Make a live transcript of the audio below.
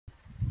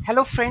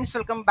Hello friends,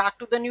 welcome back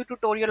to the new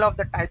tutorial of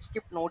the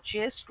TypeScript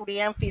Node.js.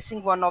 Today I am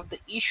facing one of the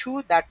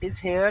issue that is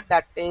here,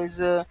 that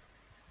is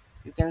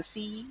you can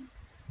see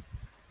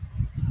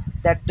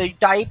that the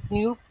type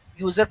new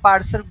user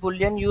parser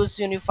boolean use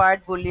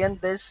unified boolean,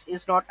 this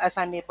is not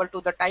assignable to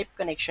the type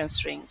connection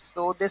strings.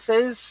 So this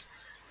is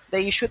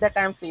the issue that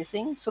I am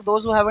facing. So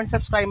those who haven't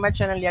subscribed my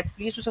channel yet,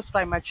 please to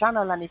subscribe my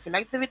channel, and if you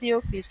like the video,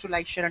 please to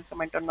like, share and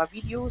comment on my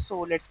video. So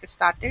let's get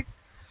started.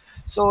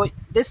 So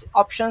these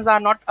options are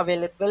not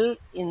available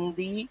in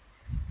the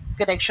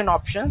connection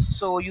options,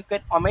 so you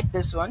can omit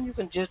this one. You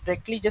can just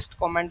directly just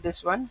comment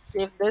this one,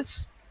 save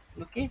this.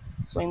 Okay,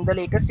 so in the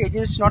later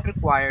stages it's not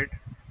required.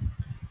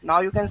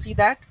 Now you can see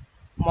that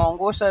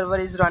Mongo server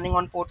is running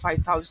on port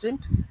 5000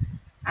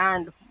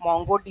 and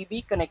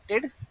MongoDB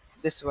connected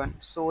this one.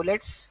 So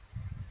let's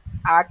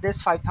add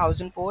this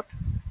 5000 port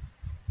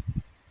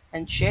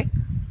and check.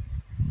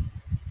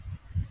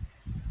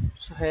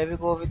 So here we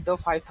go with the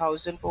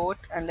 5000 port,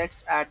 and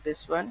let's add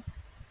this one.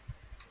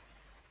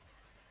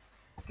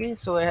 Okay,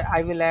 so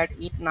I will add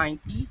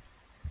 890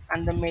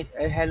 and the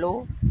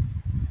hello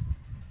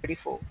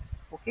 34.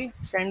 Okay,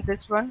 send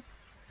this one.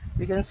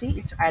 You can see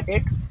it's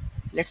added.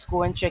 Let's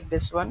go and check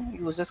this one,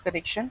 users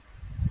connection,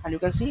 and you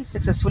can see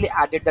successfully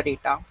added the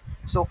data.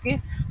 So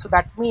okay, so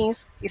that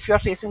means if you are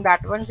facing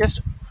that one,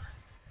 just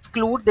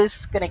exclude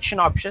this connection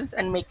options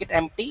and make it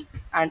empty,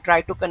 and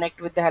try to connect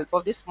with the help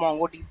of this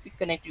MongoDB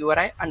connect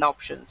URI and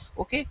options.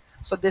 Okay,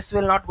 so this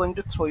will not going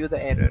to throw you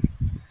the error.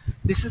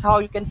 This is how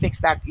you can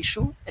fix that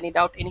issue. Any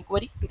doubt, any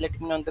query, to let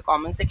me know in the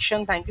comment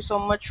section. Thank you so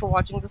much for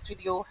watching this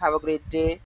video. Have a great day.